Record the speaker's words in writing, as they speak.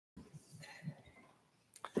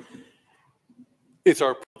It's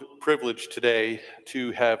our privilege today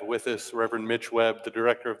to have with us Reverend Mitch Webb, the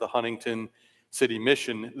director of the Huntington City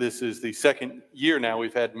Mission. This is the second year now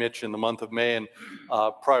we've had Mitch in the month of May, and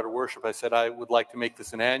prior to worship I said I would like to make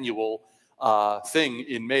this an annual thing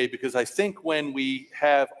in May, because I think when we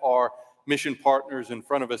have our mission partners in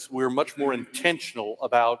front of us, we're much more intentional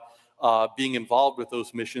about being involved with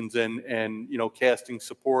those missions and you know, casting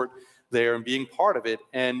support there and being part of it.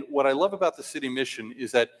 And what I love about the City Mission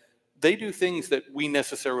is that they do things that we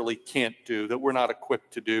necessarily can't do, that we're not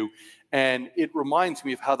equipped to do. And it reminds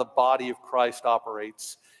me of how the body of Christ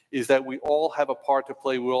operates, is that we all have a part to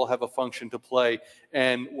play, we all have a function to play.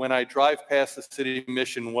 And when I drive past the City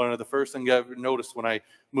Mission, one of the first things I've noticed when I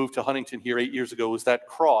moved to Huntington here 8 years ago was that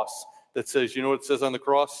cross that says, you know what it says on the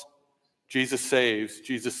cross? Jesus saves,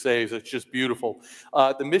 Jesus saves. It's just beautiful.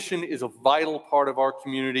 The mission is a vital part of our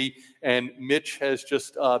community, and Mitch has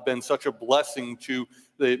just been such a blessing to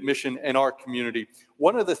the mission and our community.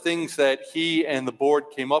 One of the things that he and the board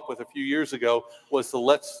came up with a few years ago was the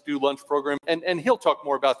Let's Do Lunch program, and he'll talk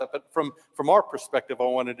more about that, but from our perspective, I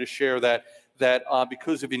wanted to share that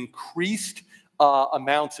because of increased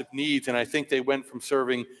amounts of needs, and I think they went from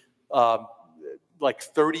serving like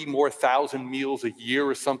 30,000 more meals a year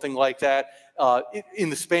or something like that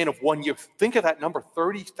in the span of 1 year. Think of that number,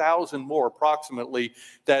 30,000 more approximately,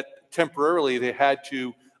 that temporarily they had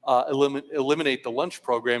to eliminate the lunch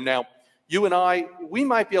program. Now, you and I, we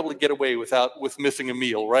might be able to get away with missing a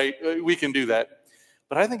meal, right? We can do that.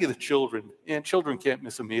 But I think of the children, and children can't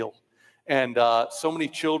miss a meal. And so many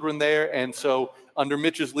children there, and so under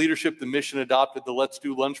Mitch's leadership, the mission adopted the Let's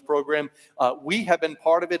Do Lunch program. We have been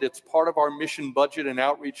part of it. It's part of our mission budget and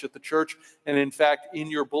outreach at the church. And in fact,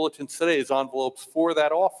 in your bulletins today is envelopes for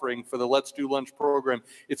that offering for the Let's Do Lunch program.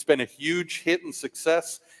 It's been a huge hit and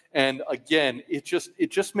success. And again, it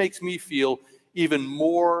just makes me feel even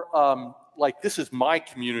more like this is my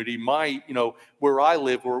community, my, you know, where I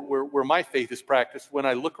live, where my faith is practiced. When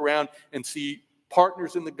I look around and see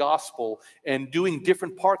partners in the gospel and doing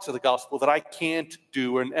different parts of the gospel that I can't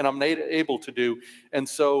do and I'm not able to do. And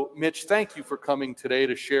so, Mitch, thank you for coming today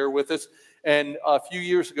to share with us. And a few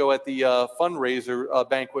years ago at the fundraiser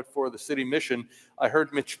banquet for the City Mission, I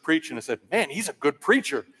heard Mitch preach and I said, man, he's a good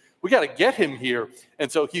preacher. We got to get him here.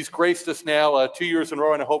 And so he's graced us now 2 years in a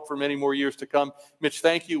row, and I hope for many more years to come. Mitch,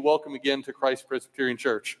 thank you. Welcome again to Christ Presbyterian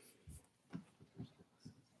Church.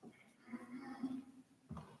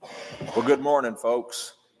 Well, good morning,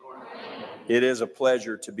 folks. It is a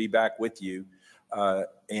pleasure to be back with you.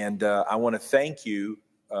 And I want to thank you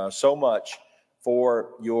so much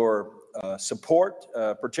for your support,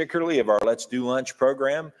 particularly of our Let's Do Lunch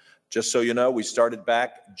program. Just so you know, we started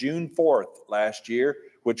back June 4th last year,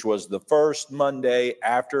 which was the first Monday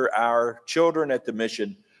after our children at the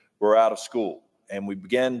mission were out of school. And we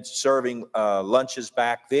began serving lunches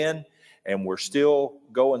back then, and we're still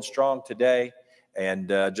going strong today. And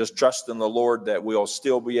just trust in the Lord that we'll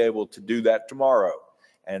still be able to do that tomorrow.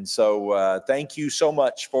 And so thank you so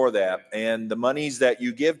much for that. And the monies that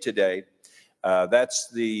you give today, that's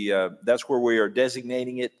where we are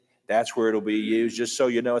designating it. That's where it'll be used. Just so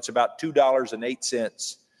you know, it's about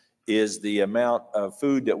 $2.08 is the amount of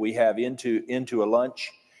food that we have into a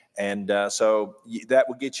lunch. And so that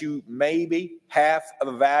will get you maybe half of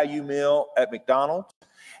a value meal at McDonald's.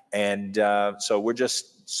 And so we're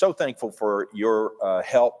just so thankful for your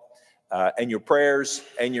help and your prayers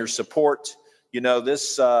and your support. You know,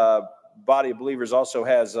 this body of believers also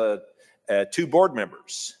has two board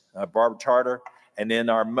members, Barbara Charter, and then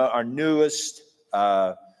our newest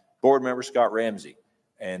board member, Scott Ramsey.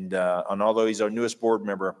 And although he's our newest board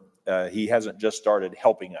member, he hasn't just started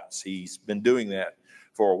helping us. He's been doing that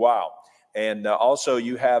for a while. And also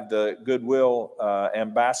you have the Goodwill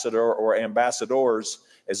ambassador or ambassadors,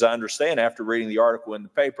 as I understand after reading the article in the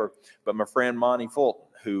paper, but my friend Monty Fulton,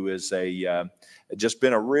 who is just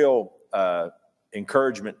been a real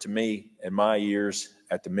encouragement to me in my years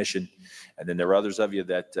at the mission. And then there are others of you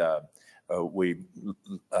that we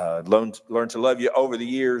learned to love you over the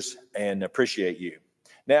years and appreciate you.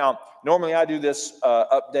 Now, normally I do this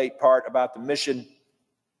update part about the mission,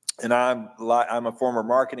 and I'm a former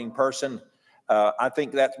marketing person. I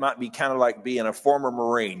think that might be kind of like being a former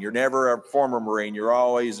Marine. You're never a former Marine. You're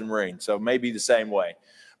always a Marine. So maybe the same way.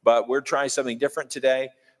 But we're trying something different today.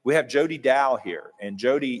 We have Jody Dow here. And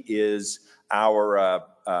Jody is our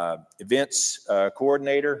events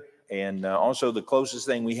coordinator and also the closest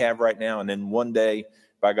thing we have right now. And then one day,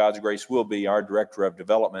 by God's grace, will be our director of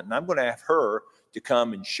development. And I'm going to have her to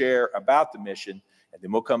come and share about the mission. And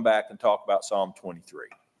then we'll come back and talk about Psalm 23.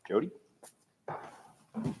 Jody?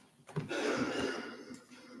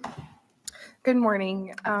 Good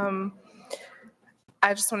morning.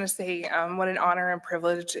 I just want to say what an honor and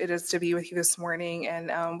privilege it is to be with you this morning,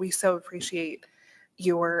 and we so appreciate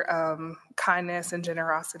your kindness and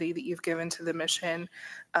generosity that you've given to the mission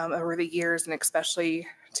over the years, and especially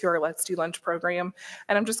to our Let's Do Lunch program.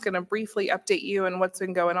 And I'm just going to briefly update you on what's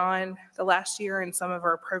been going on the last year in some of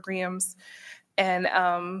our programs. And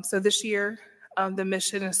so this year, the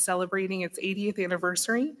mission is celebrating its 80th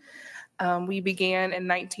anniversary. We began in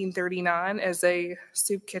 1939 as a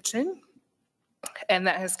soup kitchen, and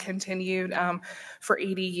that has continued for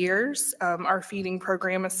 80 years. Our feeding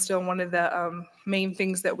program is still one of the main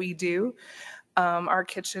things that we do. Our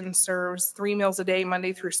kitchen serves 3 meals a day,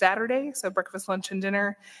 Monday through Saturday, so breakfast, lunch, and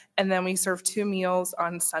dinner, and then we serve 2 meals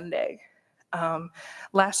on Sunday.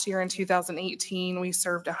 Last year in 2018, we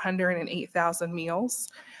served 108,000 meals,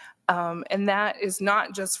 and that is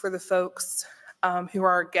not just for the folks who are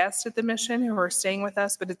our guests at the mission, who are staying with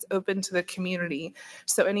us, but it's open to the community.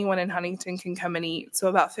 So anyone in Huntington can come and eat. So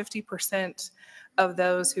about 50% of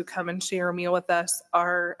those who come and share a meal with us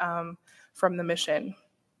are from the mission,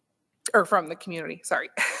 or from the community, sorry.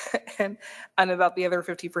 and about the other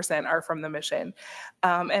 50% are from the mission.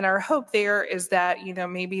 And our hope there is that,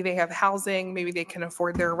 maybe they have housing, maybe they can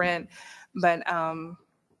afford their rent, but,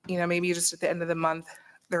 maybe just at the end of the month,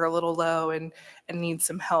 they're a little low and need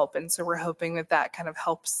some help. And so we're hoping that kind of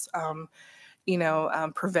helps,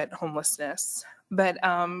 prevent homelessness. But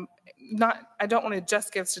I don't want to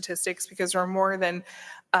just give statistics, because there are more than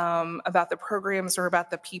about the programs or about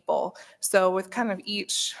the people. So with kind of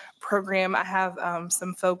each program, I have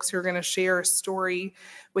some folks who are going to share a story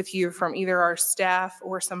with you from either our staff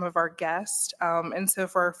or some of our guests. And so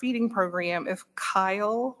for our feeding program, if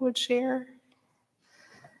Kyle would share.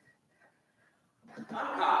 I'm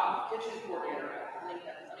Kyle, kitchen coordinator at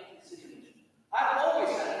Huntington City Mission. I've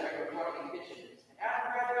always had a dream of running a kitchen.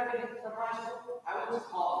 After graduating from high school, I went to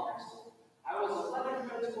culinary school. I was 11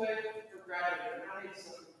 minutes away from graduating, and I made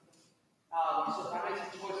some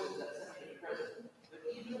choices that sent me to prison. But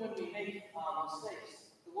even when we make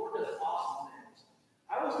mistakes, the Lord does awesome things.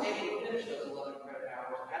 I was able to finish those 11 credit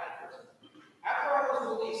hours at the prison. After I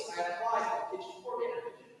was released, I applied for the kitchen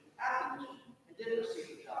coordinator position at the mission and didn't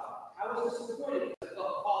receive the job. I was disappointed because I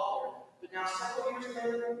felt called for it, but now several years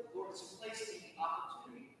later, the Lord has placed me the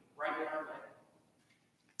opportunity right where I'm at.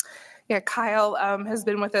 Yeah, Kyle has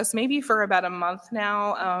been with us maybe for about a month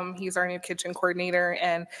now. He's our new kitchen coordinator,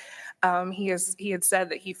 and he had said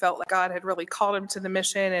that he felt like God had really called him to the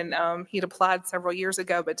mission, and he'd applied several years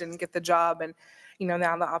ago but didn't get the job. And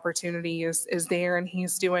now the opportunity is there, and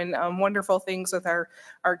he's doing wonderful things with our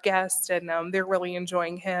guests, and they're really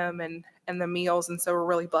enjoying him and the meals, and so we're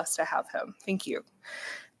really blessed to have him. Thank you.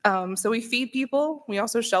 So we feed people. We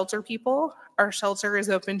also shelter people. Our shelter is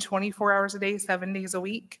open 24 hours a day, 7 days a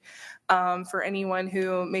week, for anyone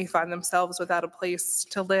who may find themselves without a place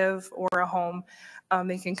to live or a home.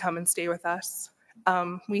 They can come and stay with us.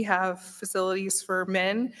 We have facilities for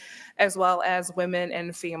men as well as women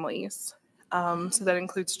and families. So that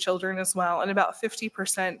includes children as well. And about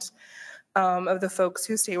 50% of the folks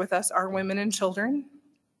who stay with us are women and children.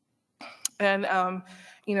 And,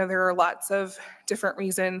 there are lots of different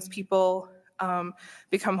reasons people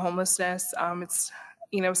become homelessness. It's,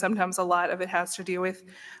 sometimes a lot of it has to do with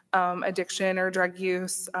addiction or drug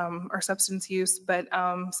use or substance use, but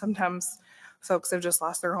sometimes folks have just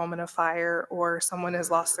lost their home in a fire, or someone has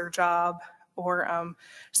lost their job, or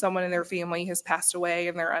someone in their family has passed away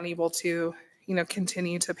and they're unable to,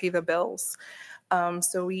 continue to pay the bills.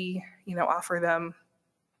 So we, offer them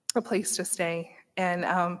a place to stay.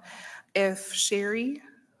 And if Sherry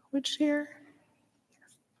would share.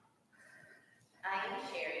 I am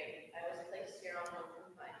Sherry. I was placed here on home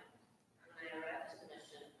confinement. When I arrived to the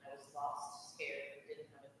mission, I was lost, scared, and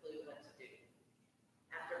didn't have a clue what to do.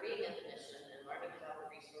 After being at the mission and learning about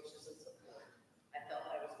the resources and support, I felt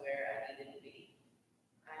I was where I needed to be.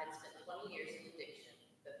 I had spent 20 years in addiction,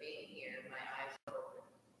 but being here, my eyes were open.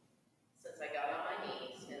 Since I got on my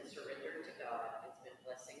knees and surrendered to God, it's been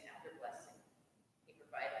blessing after blessing. He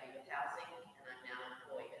provided me with housing, and I'm now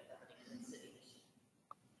employed at the Huntington City Mission.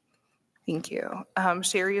 Thank you.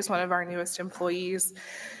 Sherry is one of our newest employees.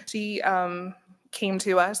 She came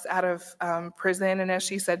to us out of prison, and as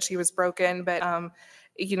she said, she was broken. But,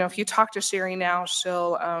 if you talk to Sherry now,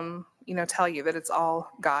 she'll, tell you that it's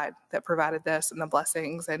all God that provided this and the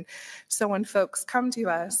blessings. And so when folks come to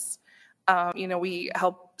us, we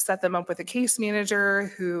help set them up with a case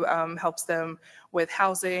manager who helps them with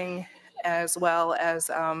housing, as well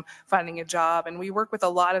as finding a job. And we work with a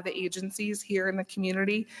lot of the agencies here in the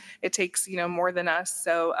community. It takes, more than us.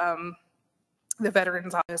 So the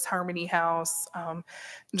Veterans Office, Harmony House,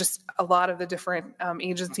 just a lot of the different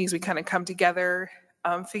agencies, we kind of come together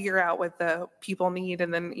figure out what the people need,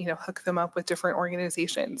 and then, hook them up with different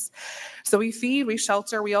organizations. So we feed, we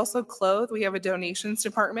shelter, we also clothe. We have a donations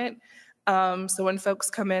department. So when folks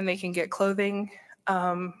come in, they can get clothing,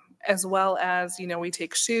 as well as, we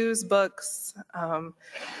take shoes, books,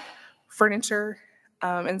 furniture.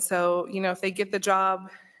 And so, if they get the job,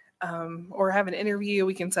 or have an interview,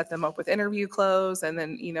 we can set them up with interview clothes, and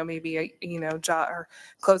then, maybe, job or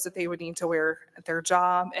clothes that they would need to wear at their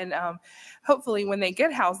job. And hopefully when they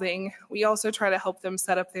get housing, we also try to help them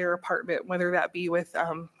set up their apartment, whether that be with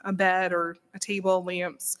a bed or a table,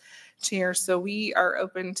 lamps, chairs. So we are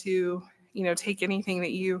open to, take anything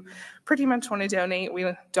that you pretty much want to donate. We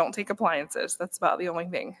don't take appliances. That's about the only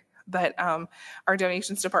thing. But our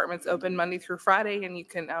donations department's open Monday through Friday, and you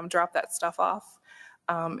can drop that stuff off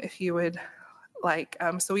if you would like.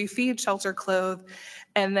 So we feed, shelter, clothe,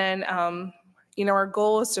 and then, our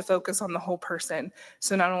goal is to focus on the whole person.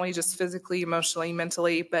 So not only just physically, emotionally,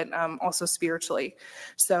 mentally, but also spiritually.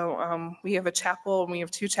 So we have a chapel, and we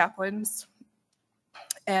have 2 chaplains,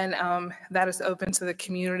 and that is open to the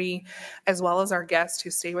community as well as our guests who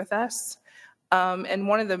stay with us. And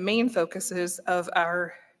one of the main focuses of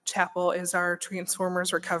our chapel is our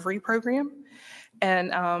Transformers Recovery Program.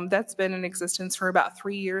 And that's been in existence for about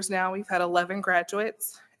 3 years now. We've had 11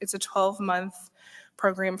 graduates. It's a 12-month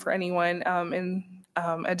program for anyone in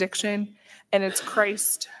addiction, and it's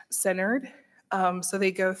Christ-centered. So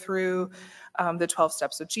they go through the 12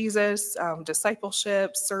 steps of Jesus,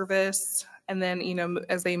 discipleship, service, and then,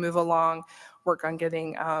 as they move along, work on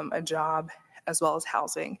getting a job as well as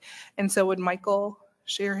housing. And so would Michael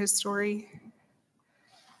share his story?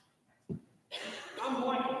 I'm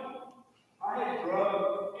Michael. I had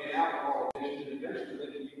drug and alcohol addiction and eventually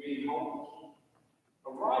led to me being homeless.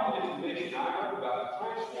 Arriving at the mission, I heard about the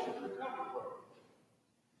Transformers Recovery Program.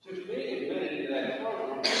 Since being admitted into that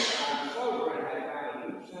program, I'm sober and have found a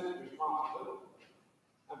new sense of responsibility.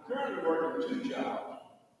 I'm currently working 2 jobs,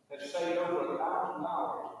 have saved over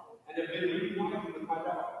 $1,000, and have been reunited with my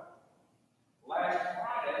daughter. Last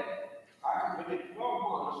Friday, I completed 12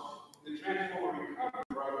 months in the Transformer Recovery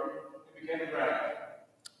Program and became a graduate.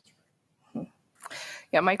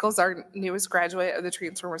 Yeah, Michael's our newest graduate of the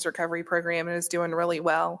Transformers Recovery Program and is doing really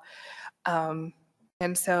well. And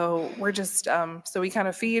so we're just, so we kind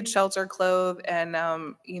of feed, shelter, clothe, and,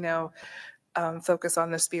 focus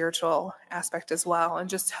on the spiritual aspect as well. And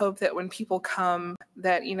just hope that when people come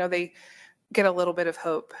that, they get a little bit of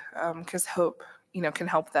hope, because hope, can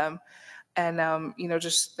help them. And,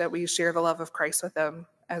 just that we share the love of Christ with them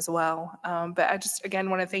as well. But I just, again,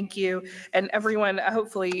 want to thank you, and everyone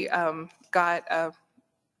hopefully got a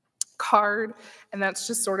card, and that's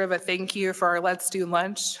just sort of a thank you for our Let's Do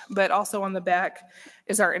Lunch. But also on the back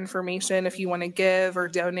is our information if you want to give or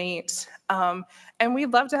donate. And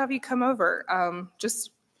we'd love to have you come over. Just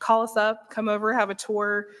call us up, come over, have a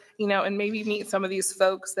tour, and maybe meet some of these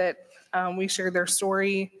folks that we shared their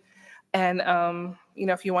story. And,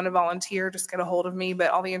 if you want to volunteer, just get a hold of me. But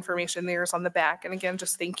all the information there is on the back. And again,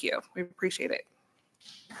 just thank you. We appreciate it.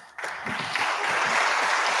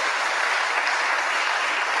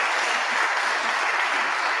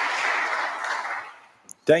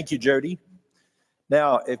 Thank you, Jody.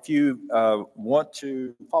 Now, if you want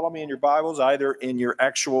to follow me in your Bibles, either in your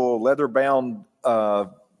actual leather-bound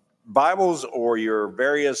Bibles or your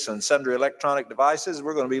various and sundry electronic devices,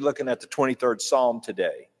 we're going to be looking at the 23rd Psalm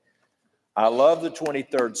today. I love the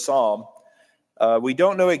 23rd Psalm. We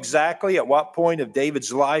don't know exactly at what point of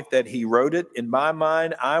David's life that he wrote it. In my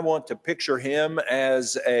mind, I want to picture him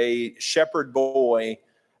as a shepherd boy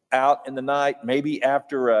out in the night, maybe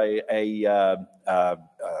after a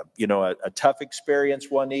tough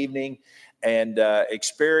experience one evening, and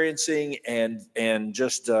experiencing and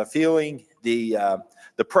just feeling the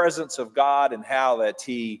presence of God and how that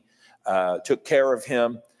He took care of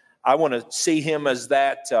him. I want to see him as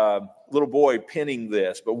that little boy penning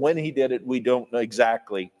this, but when he did it, we don't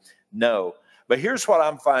exactly know. But here's what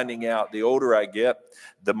I'm finding out: the older I get,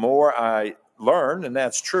 the more I learn, and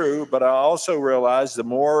that's true, but I also realize the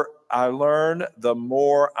more I learn, the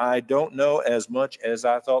more I don't know as much as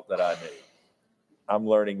I thought that I knew. I'm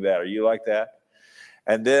learning that. Are you like that?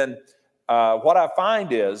 And then what I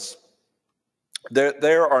find is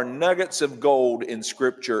there are nuggets of gold in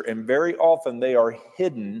Scripture, and very often they are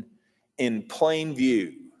hidden in plain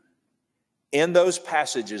view. In those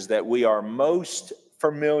passages that we are most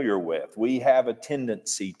familiar with, we have a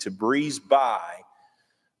tendency to breeze by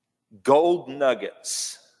gold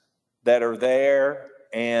nuggets that are there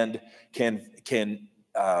and can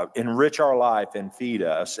enrich our life and feed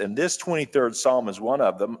us. And this 23rd Psalm is one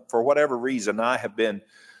of them. For whatever reason, I have been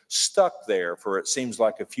stuck there for it seems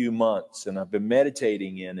like a few months, and I've been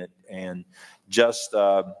meditating in it, and just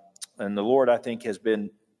and the Lord, I think, has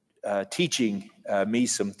been teaching me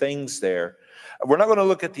some things there. We're not going to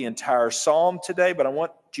look at the entire psalm today, but I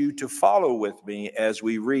want you to follow with me as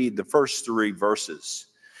we read the first 3 verses.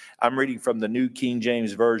 I'm reading from the New King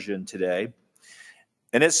James Version today,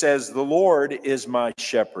 and it says, "The Lord is my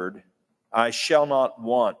shepherd, I shall not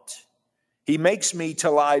want. He makes me to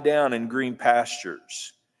lie down in green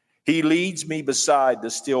pastures. He leads me beside the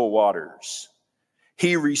still waters.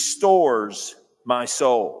 He restores my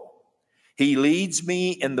soul. He leads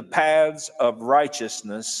me in the paths of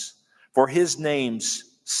righteousness for his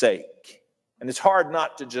name's sake." And it's hard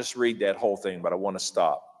not to just read that whole thing, but I want to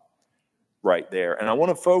stop right there. And I want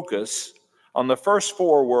to focus on the first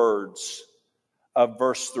 4 words of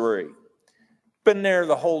verse 3. Been there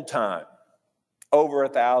the whole time, over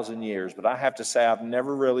 1,000 years, but I have to say I've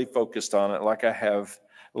never really focused on it like I have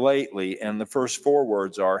lately. And the first 4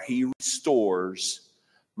 words are, "He restores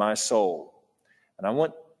my soul." And I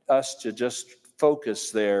want us to just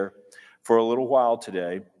focus there for a little while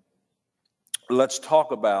today. Let's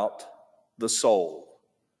talk about the soul.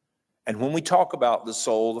 And when we talk about the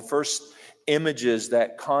soul, the first images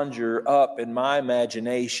that conjure up in my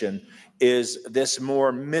imagination is this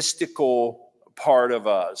more mystical part of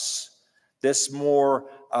us. This more,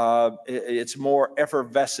 it's more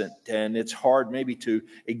effervescent, and it's hard maybe to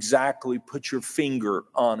exactly put your finger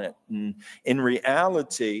on it. And in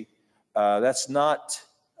reality, that's not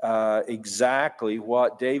exactly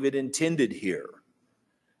what David intended here.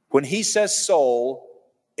 When he says soul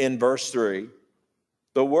in verse 3,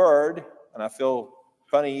 the word, and I feel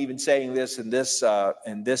funny even saying this in this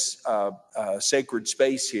sacred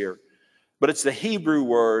space here, but it's the Hebrew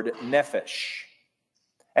word nephesh.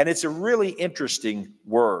 And it's a really interesting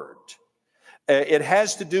word. It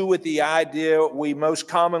has to do with the idea, we most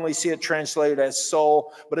commonly see it translated as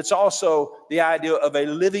soul, but it's also the idea of a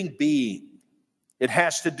living being. It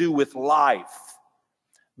has to do with life,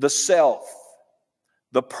 the self,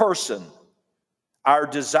 the person, our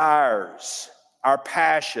desires, our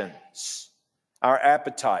passions, our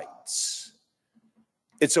appetites.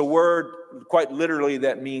 It's a word quite literally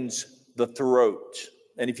that means the throat.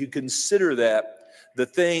 And if you consider that, the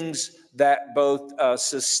things that both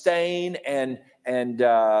sustain and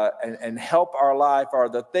help our life are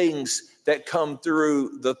the things that come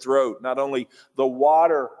through the throat. Not only the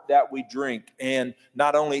water that we drink, and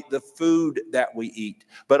not only the food that we eat,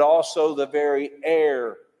 but also the very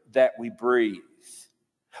air that we breathe.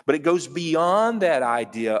 But it goes beyond that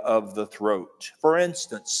idea of the throat. For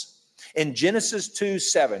instance, in Genesis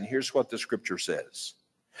 2:7, here's what the scripture says.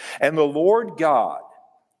 "And the Lord God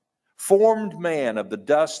formed man of the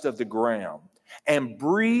dust of the ground and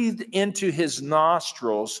breathed into his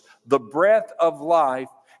nostrils the breath of life,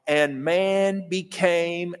 and man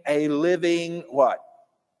became a living" what?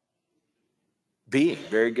 Being.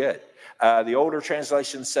 Very good. The older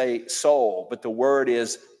translations say soul, but the word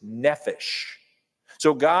is nephesh.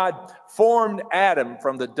 So God formed Adam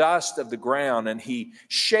from the dust of the ground, and he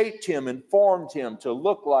shaped him and formed him to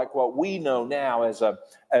look like what we know now as a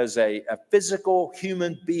physical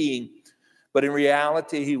human being. But in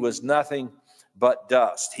reality, he was nothing but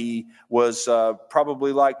dust. He was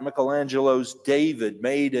probably like Michelangelo's David,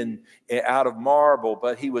 made out of marble,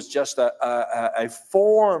 but he was just a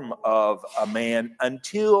form of a man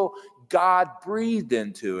until God breathed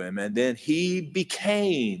into him, and then he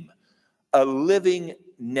became a living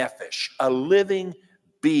nephesh, a living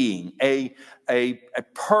being, a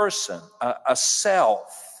person, a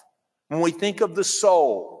self. When we think of the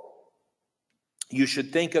soul, you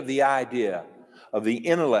should think of the idea of the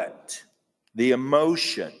intellect, the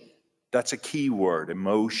emotion, that's a key word,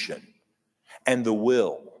 emotion, and the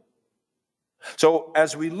will. So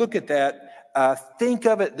as we look at that, think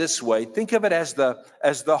of it this way. Think of it as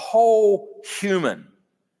the whole human,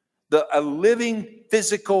 a living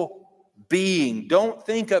physical being. Don't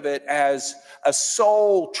think of it as a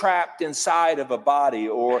soul trapped inside of a body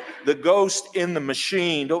or the ghost in the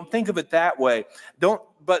machine. Don't think of it that way.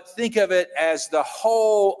 But think of it as the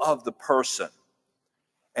whole of the person.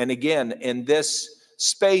 And again, in this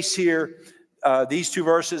space here, these 2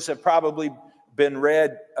 verses have probably been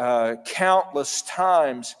read countless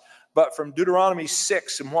times. But from Deuteronomy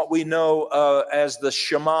 6 and what we know as the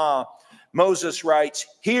Shema, Moses writes,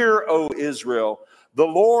 "Hear, O Israel, the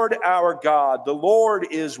Lord our God, the Lord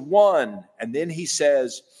is one." And then he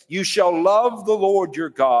says, "You shall love the Lord your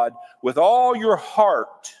God with all your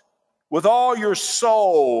heart, with all your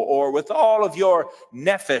soul," or with all of your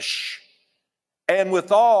nephesh, "and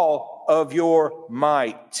with all of your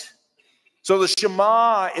might." So the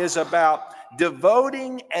Shema is about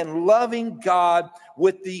devoting and loving God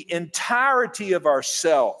with the entirety of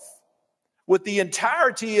ourself, with the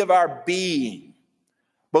entirety of our being,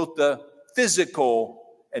 both the physical,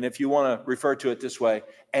 and if you want to refer to it this way,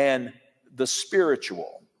 and the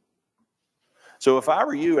spiritual. So if I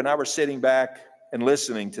were you and I were sitting back and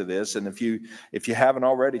listening to this, and if you haven't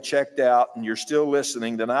already checked out and you're still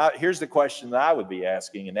listening, then here's the question that I would be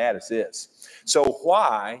asking, and that is this. So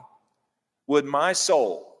why would my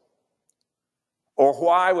soul, or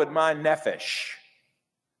why would my nephesh,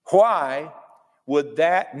 why would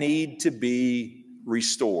that need to be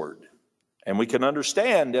restored? And we can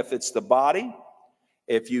understand if it's the body,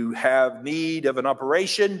 if you have need of an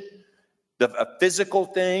operation, a physical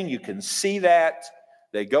thing, you can see that.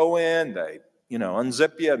 They go in, they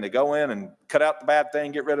unzip you, and they go in and cut out the bad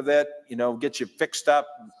thing, get rid of that, get you fixed up,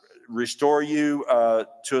 restore you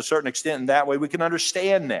to a certain extent. And that way we can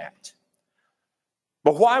understand that.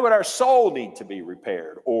 But why would our soul need to be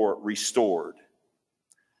repaired or restored?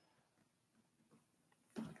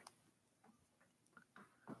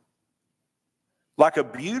 Like a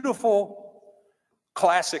beautiful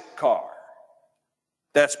classic car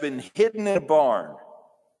that's been hidden in a barn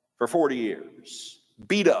for 40 years,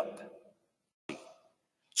 beat up,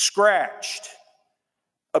 scratched,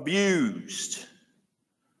 abused,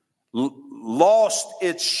 lost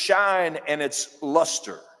its shine and its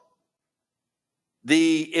luster.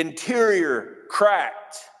 The interior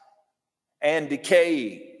cracked and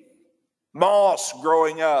decayed, moss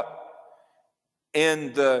growing up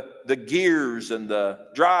in the gears and the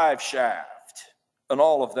drive shaft and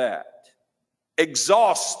all of that.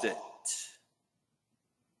 Exhausted.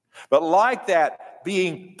 But like that,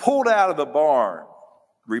 being pulled out of the barn,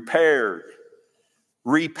 repaired,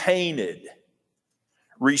 repainted,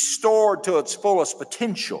 restored to its fullest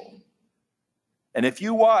potential. And if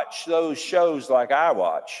you watch those shows like I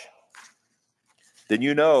watch, then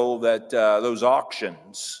you know that those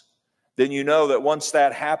auctions, then you know that once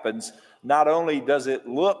that happens, not only does it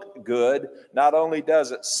look good, not only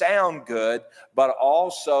does it sound good, but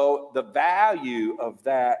also the value of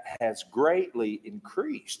that has greatly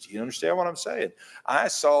increased. You understand what I'm saying? I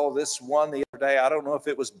saw this one the other day. I don't know if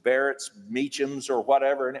it was Barrett's, Meacham's, or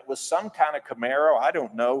whatever, and it was some kind of Camaro. I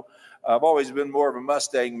don't know. I've always been more of a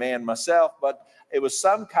Mustang man myself, but it was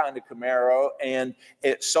some kind of Camaro, and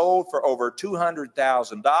it sold for over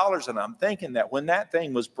 $200,000. And I'm thinking that when that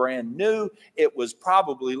thing was brand new, it was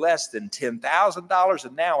probably less than $10,000,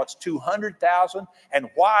 and now it's $200,000. And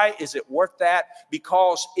why is it worth that?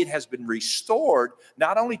 Because it has been restored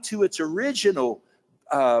not only to its original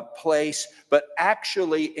place, but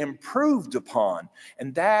actually improved upon.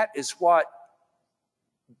 And that is what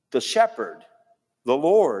the shepherd, the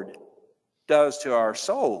Lord, does to our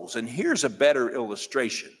souls. And here's a better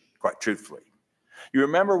illustration, quite truthfully. You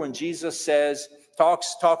remember when Jesus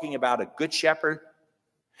talking about a good shepherd,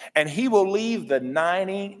 and he will leave the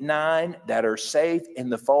 99 that are safe in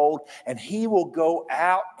the fold, and he will go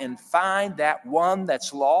out and find that one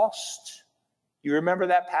that's lost. You remember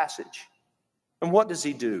that passage? And what does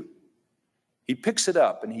he do? He picks it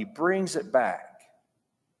up and he brings it back,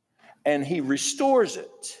 and he restores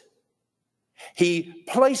it. He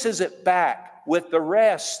places it back with the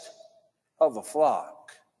rest of the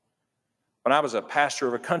flock. When I was a pastor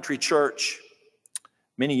of a country church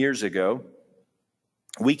many years ago,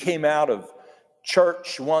 we came out of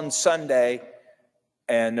church one Sunday,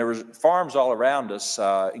 and there was farms all around us,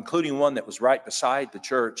 including one that was right beside the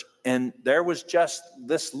church. And there was just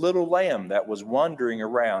this little lamb that was wandering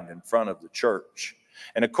around in front of the church.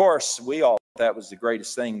 And of course, we all thought that was the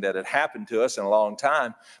greatest thing that had happened to us in a long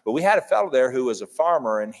time. But we had a fellow there who was a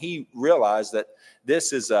farmer, and he realized that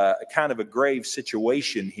this is a kind of a grave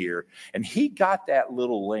situation here. And he got that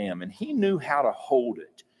little lamb, and he knew how to hold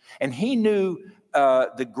it. And he knew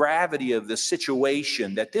the gravity of the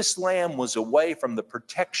situation, that this lamb was away from the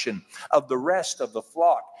protection of the rest of the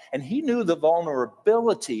flock. And he knew the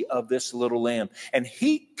vulnerability of this little lamb. And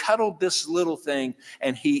he cuddled this little thing,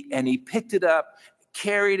 and he picked it up,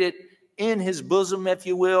 carried it in his bosom, if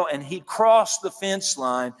you will, and he crossed the fence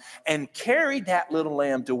line and carried that little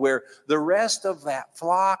lamb to where the rest of that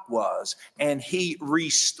flock was. And he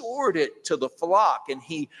restored it to the flock, and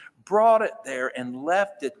he brought it there and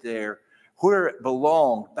left it there where it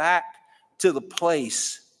belonged, back to the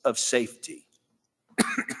place of safety.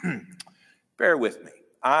 Bear with me.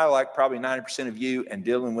 I, like probably 90% of you, and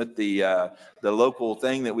dealing with the local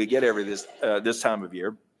thing that we get every this time of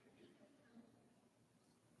year.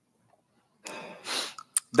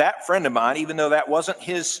 That friend of mine, even though that wasn't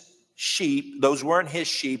his sheep, those weren't his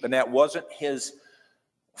sheep, and that wasn't his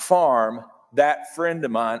farm, that friend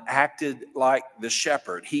of mine acted like the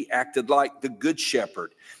shepherd. He acted like the good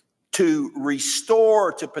shepherd to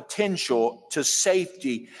restore to potential, to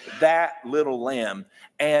safety, that little lamb.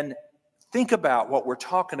 And think about what we're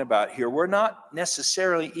talking about here. We're not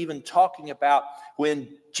necessarily even talking about when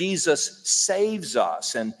Jesus saves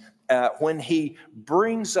us and when he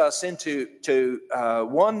brings us into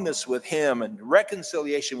oneness with him and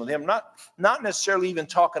reconciliation with him. Not necessarily even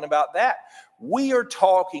talking about that. We are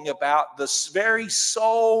talking about the very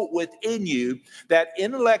soul within you, that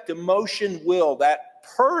intellect, emotion, will, that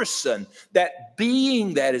person, that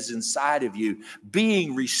being that is inside of you,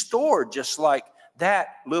 being restored just like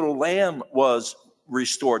that little lamb was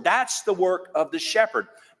restored. That's the work of the shepherd,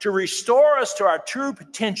 to restore us to our true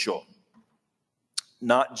potential,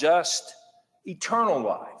 not just eternal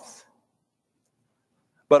life,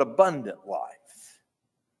 but abundant life.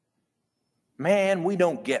 Man, we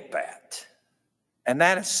don't get that. And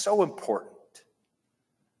that is so important.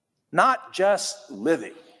 Not just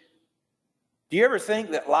living. Do you ever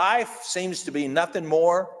think that life seems to be nothing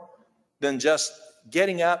more than just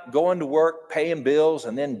getting up, going to work, paying bills,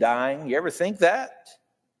 and then dying? You ever think that?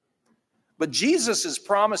 But Jesus is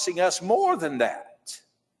promising us more than that.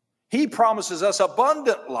 He promises us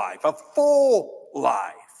abundant life, a full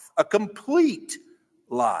life, a complete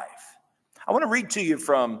life. I want to read to you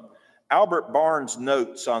from Albert Barnes'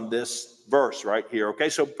 notes on this verse right here. Okay,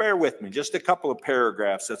 so bear with me. Just a couple of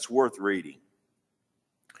paragraphs that's worth reading.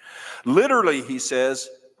 Literally, he says,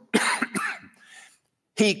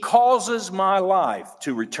 he causes my life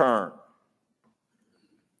to return.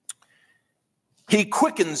 He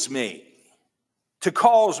quickens me to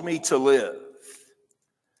cause me to live.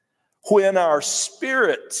 When our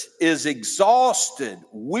spirit is exhausted,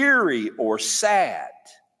 weary, or sad,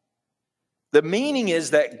 the meaning is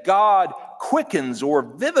that God quickens or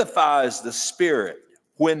vivifies the spirit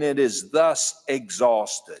when it is thus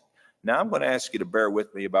exhausted. Now, I'm going to ask you to bear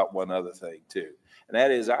with me about one other thing, too. And that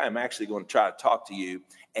is, I am actually going to try to talk to you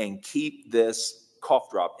and keep this cough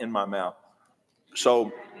drop in my mouth.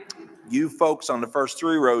 So you folks on the first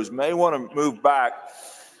 3 rows may want to move back.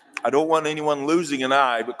 I don't want anyone losing an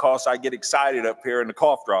eye because I get excited up here and the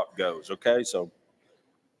cough drop goes, okay? So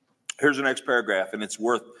here's the next paragraph, and it's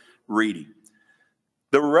worth reading.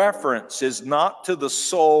 The reference is not to the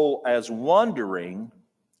soul as wandering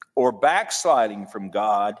or backsliding from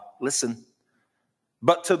God, listen,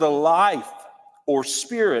 but to the life or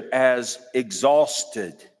spirit as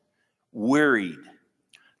exhausted, wearied,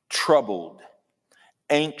 troubled,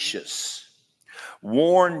 anxious,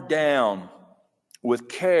 worn down with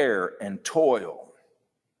care and toil.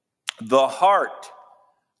 The heart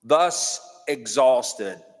thus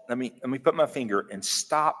exhausted. Let me put my finger and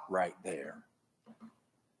stop right there.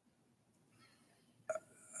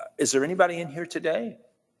 Is there anybody in here today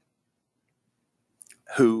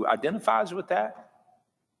who identifies with that?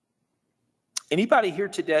 Anybody here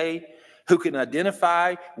today who can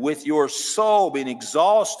identify with your soul being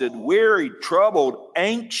exhausted, wearied, troubled,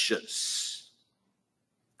 anxious,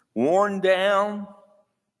 worn down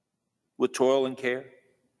with toil and care?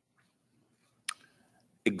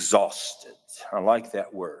 Exhausted. I like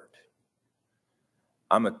that word.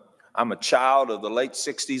 I'm a child of the late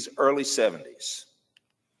 60s, early 70s.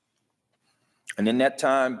 And in that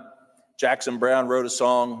time, Jackson Browne wrote a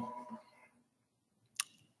song,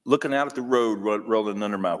 looking out at the road rolling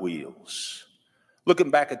under my wheels, looking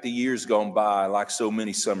back at the years gone by like so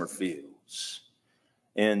many summer fields.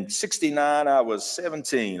 In 69, I was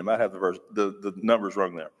 17. I might have the numbers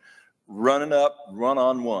wrong there. Running up, run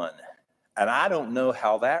on one. And I don't know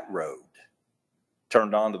how that road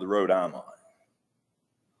turned onto the road I'm on.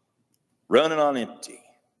 Running on empty.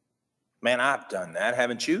 Man, I've done that,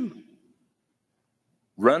 haven't you?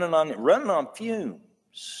 Running on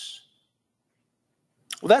fumes.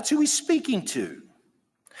 Well, that's who he's speaking to.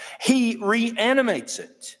 He reanimates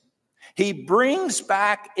it. He brings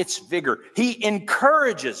back its vigor. He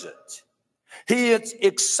encourages it. He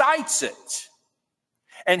excites it.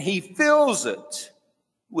 And he fills it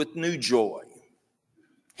with new joy.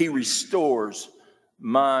 He restores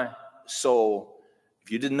my soul.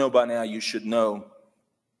 If you didn't know by now, you should know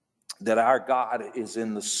that our God is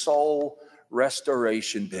in the soul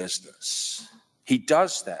restoration business. He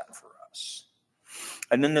does that for us.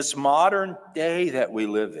 And in this modern day that we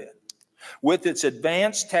live in, with its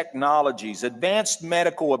advanced technologies, advanced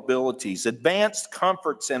medical abilities, advanced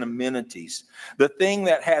comforts and amenities, the thing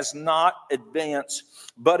that has not advanced,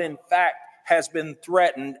 but in fact has been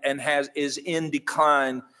threatened and is in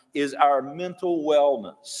decline, is our mental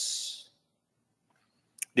wellness.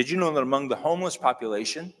 Did you know that among the homeless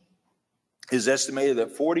population, is estimated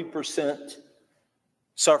that 40%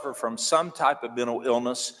 suffer from some type of mental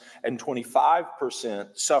illness, and 25%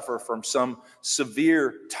 suffer from some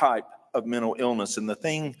severe type of mental illness. And the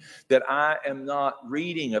thing that I am not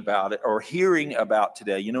reading about it or hearing about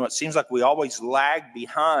today, it seems like we always lag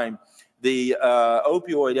behind. The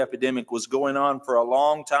opioid epidemic was going on for a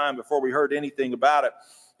long time before we heard anything about it.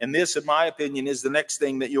 And this, in my opinion, is the next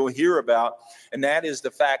thing that you'll hear about. And that is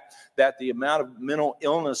the fact that the amount of mental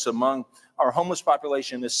illness among our homeless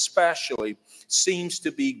population especially seems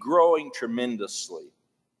to be growing tremendously.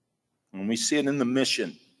 And we see it in the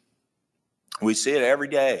mission. We see it every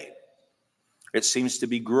day. It seems to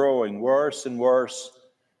be growing worse and worse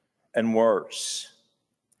and worse.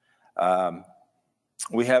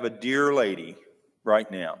 We have a dear lady right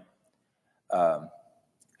now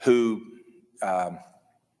who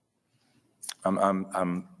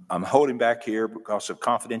I'm holding back here because of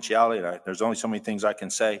confidentiality. There's only so many things I can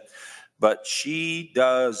say, but she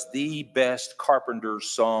does the best Carpenters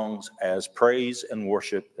songs as praise and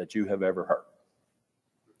worship that you have ever heard.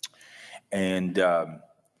 And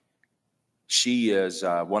she is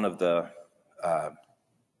one of the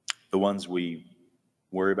ones we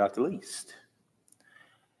worry about the least.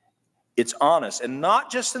 It's honest, and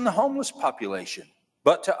not just in the homeless population,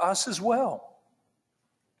 but to us as well.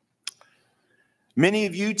 Many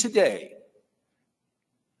of you today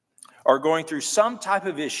are going through some type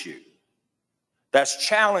of issue that's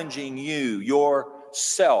challenging you,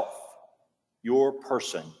 yourself, your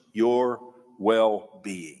person, your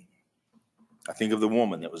well-being. I think of the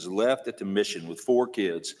woman that was left at the mission with 4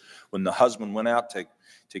 kids when the husband went out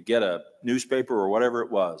to get a newspaper or whatever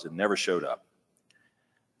it was and never showed up.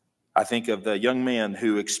 I think of the young man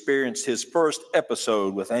who experienced his first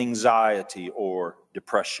episode with anxiety or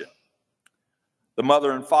depression. The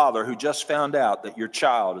mother and father who just found out that your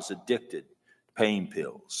child is addicted to pain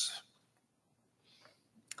pills.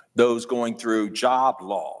 Those going through job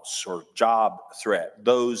loss or job threat.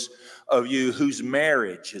 Those of you whose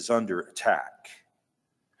marriage is under attack.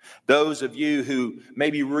 Those of you who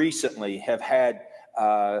maybe recently have had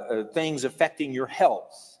things affecting your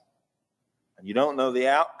health. And you don't know the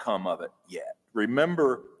outcome of it yet.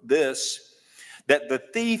 Remember this, that the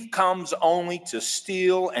thief comes only to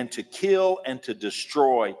steal and to kill and to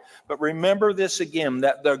destroy. But remember this again,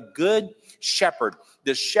 that the good shepherd,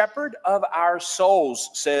 the shepherd of our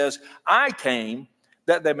souls says, I came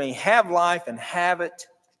that they may have life and have it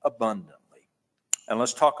abundantly. And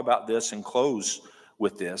let's talk about this and close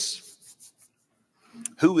with this.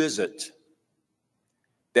 Who is it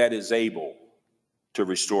that is able to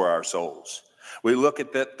restore our souls? We look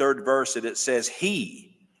at that 3rd verse and it says,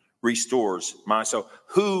 He restores my soul.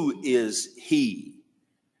 Who is He?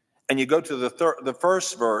 And you go to the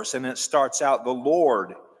first verse and it starts out, the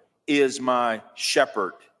Lord is my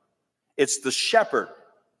shepherd. It's the shepherd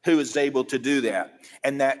who is able to do that.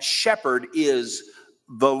 And that shepherd is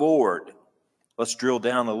the Lord. Let's drill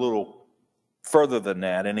down a little further than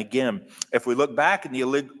that. And again, if we look back in the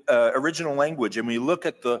original language and we look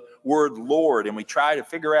at the word Lord and we try to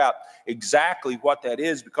figure out exactly what that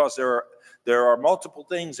is, because there are multiple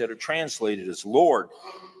things that are translated as Lord.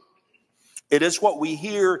 It is what we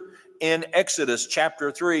hear in Exodus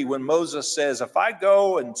chapter 3 when Moses says, if I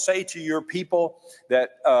go and say to your people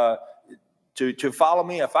that to follow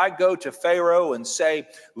me, if I go to Pharaoh and say,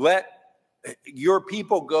 let your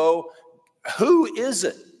people go, who is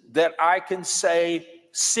it that I can say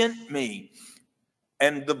sent me?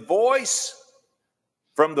 And the voice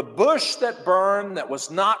from the bush that burned, that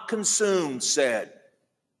was not consumed, said,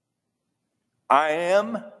 I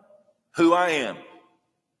am who I am.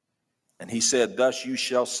 And he said, thus you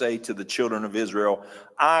shall say to the children of Israel,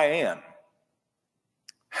 I am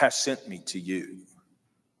has sent me to you.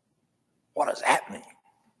 What does that mean?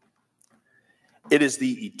 It is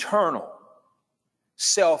the eternal,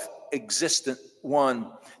 self-existent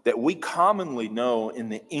one that we commonly know in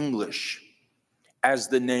the English as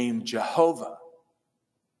the name Jehovah.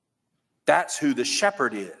 That's who the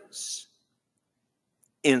shepherd is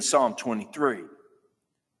in Psalm 23.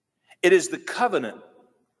 It is the covenant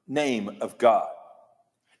name of God.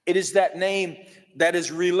 It is that name that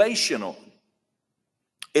is relational.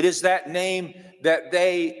 It is that name that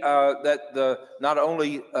not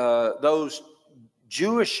only those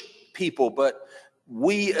Jewish people, but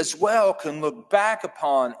we as well can look back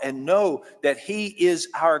upon and know that He is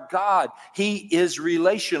our God. He is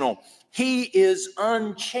relational. He is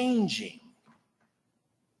unchanging.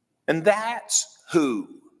 And that's who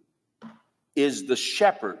is the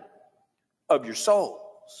shepherd of your souls.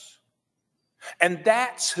 And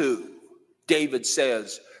that's who, David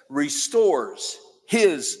says, restores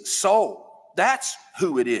his soul. That's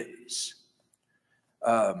who it is.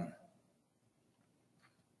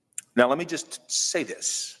 Now, let me just say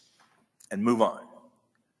this and move on.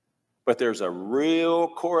 But there's a real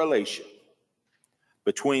correlation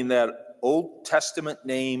between that Old Testament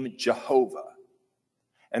name Jehovah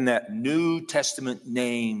and that New Testament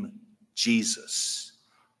name Jesus.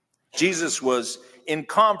 Jesus was in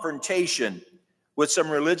confrontation with some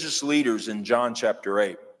religious leaders in John chapter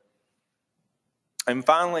 8. And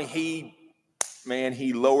finally, he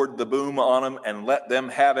lowered the boom on them and let them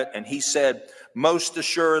have it. And he said, most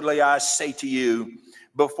assuredly, I say to you,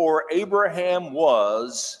 before Abraham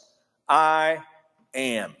was, I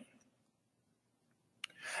am.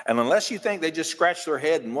 And unless you think they just scratched their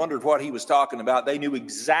head and wondered what he was talking about, they knew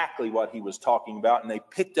exactly what he was talking about, and they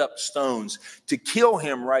picked up stones to kill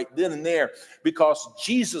him right then and there, because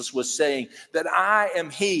Jesus was saying that I am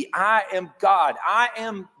he, I am God, I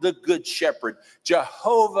am the good shepherd.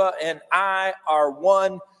 Jehovah and I are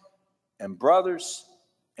one. And brothers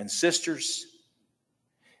and sisters,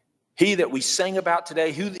 he that we sang about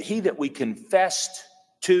today, he that we confessed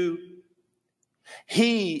to,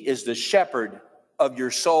 he is the shepherd of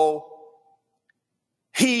your soul.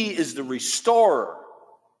 He is the restorer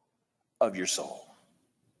of your soul.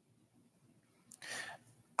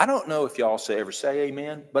 I don't know if y'all ever say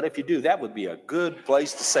amen, but if you do, that would be a good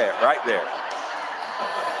place to say it right there.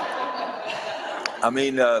 I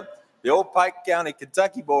mean, the old Pike County,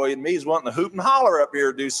 Kentucky boy in me is wanting to hoot and holler up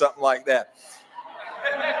here to do something like that.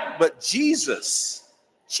 But Jesus,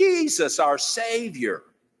 our Savior,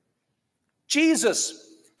 Jesus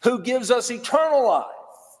who gives us eternal life,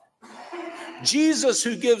 Jesus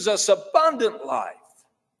who gives us abundant life,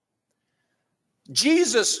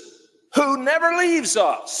 Jesus who never leaves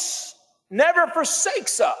us, never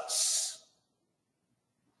forsakes us.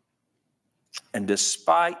 And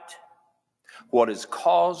despite what is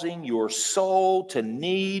causing your soul to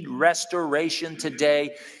need restoration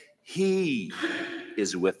today, he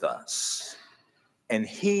is with us. And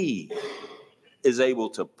he is able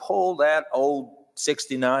to pull that old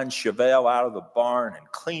 69 Chevelle out of the barn and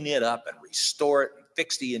clean it up and restore it and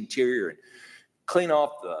fix the interior and clean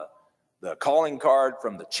off the calling card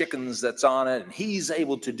from the chickens that's on it. And he's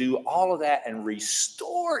able to do all of that and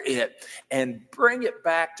restore it and bring it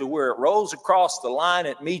back to where it rolls across the line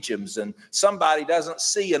at Meacham's, and somebody doesn't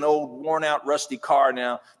see an old worn out rusty car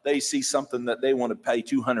now. They see something that they want to pay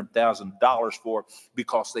 $200,000 for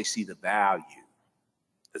because they see the value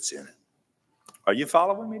that's in it. Are you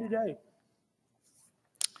following me today?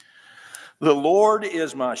 The Lord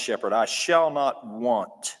is my shepherd, I shall not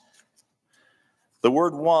want. The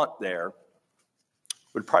word want there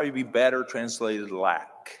would probably be better translated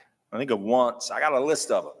lack. I think of wants, I got a list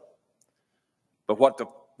of them. But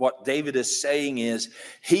what David is saying is,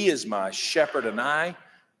 he is my shepherd and I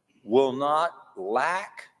will not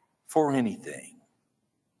lack for anything.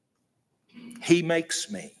 He makes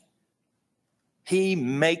me. He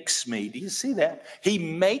makes me. Do you see that? He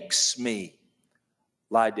makes me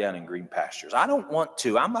lie down in green pastures. I don't want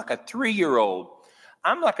to. I'm like a 3-year-old.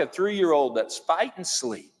 I'm like a 3-year-old that's fighting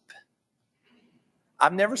sleep.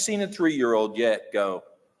 I've never seen a 3-year-old yet go,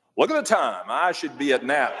 look at the time. I should be at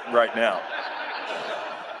nap right now.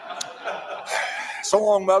 So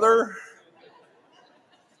long, mother.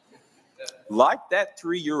 Like that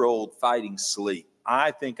 3-year-old fighting sleep,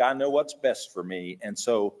 I think I know what's best for me. And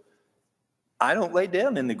so I don't lay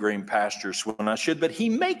down in the green pastures when I should, but he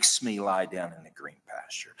makes me lie down in the green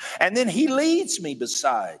pasture. And then he leads me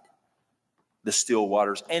beside the still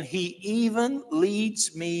waters. And he even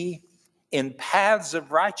leads me in paths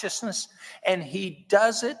of righteousness. And he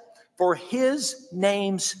does it for his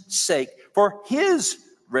name's sake, for his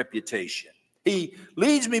reputation. He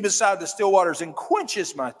leads me beside the still waters and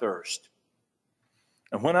quenches my thirst.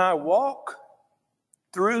 And when I walk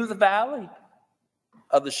through the valley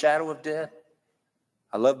of the shadow of death,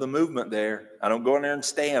 I love the movement there. I don't go in there and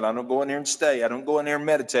stand. I don't go in there and stay. I don't go in there and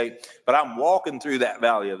meditate. But I'm walking through that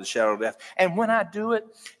valley of the shadow of death. And when I do it,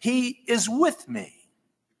 he is with me.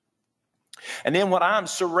 And then when I'm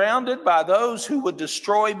surrounded by those who would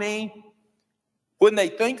destroy me, when they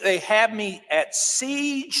think they have me at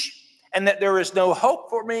siege and that there is no hope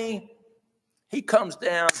for me, he comes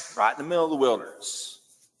down right in the middle of the wilderness.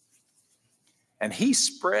 And he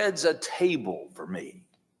spreads a table for me,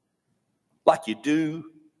 like you do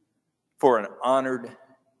for an honored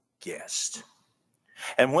guest.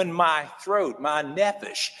 And when my throat, my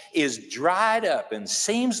nephesh, is dried up and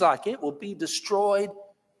seems like it will be destroyed,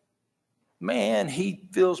 man, he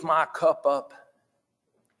fills my cup up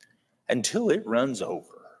until it runs over.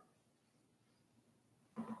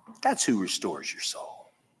 That's who restores your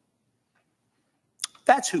soul.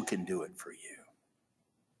 That's who can do it for you.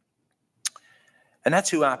 And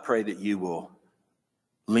that's who I pray that you will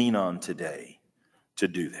lean on today to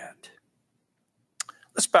do that.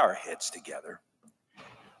 Let's bow our heads together.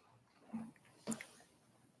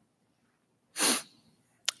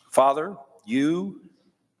 Father, you,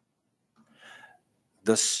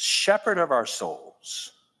 the shepherd of our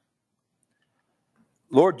souls,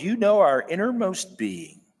 Lord, you know our innermost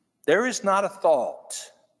being. There is not a thought,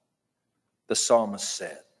 the psalmist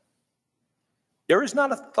said. There is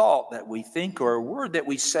not a thought that we think or a word that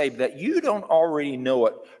we say that you don't already know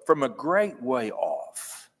it from a great way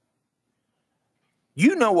off.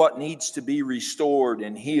 You know what needs to be restored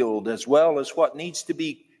and healed as well as what needs to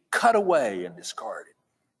be cut away and discarded.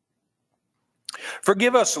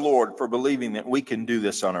 Forgive us, Lord, for believing that we can do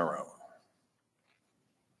this on our own.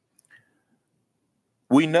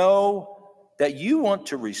 We know that you want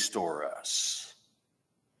to restore us.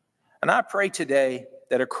 And I pray today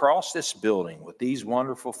that across this building with these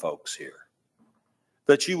wonderful folks here,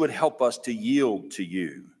 that you would help us to yield to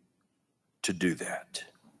you to do that.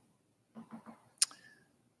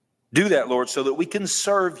 Do that, Lord, so that we can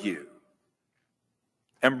serve you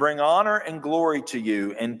and bring honor and glory to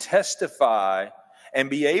you and testify and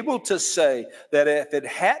be able to say that if it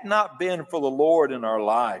had not been for the Lord in our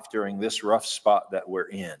life during this rough spot that we're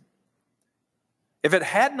in, if it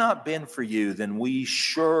had not been for you, then we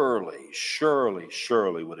surely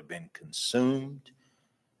would have been consumed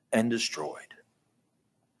and destroyed.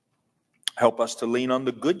 Help us to lean on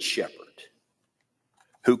the Good Shepherd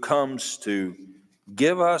who comes to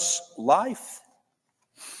give us life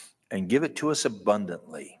and give it to us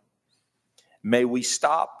abundantly. May we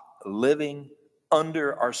stop living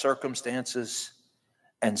under our circumstances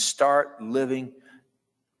and start living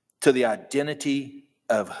to the identity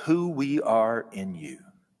of who we are in you.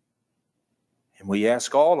 And we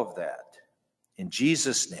ask all of that in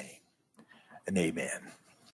Jesus' name, and amen.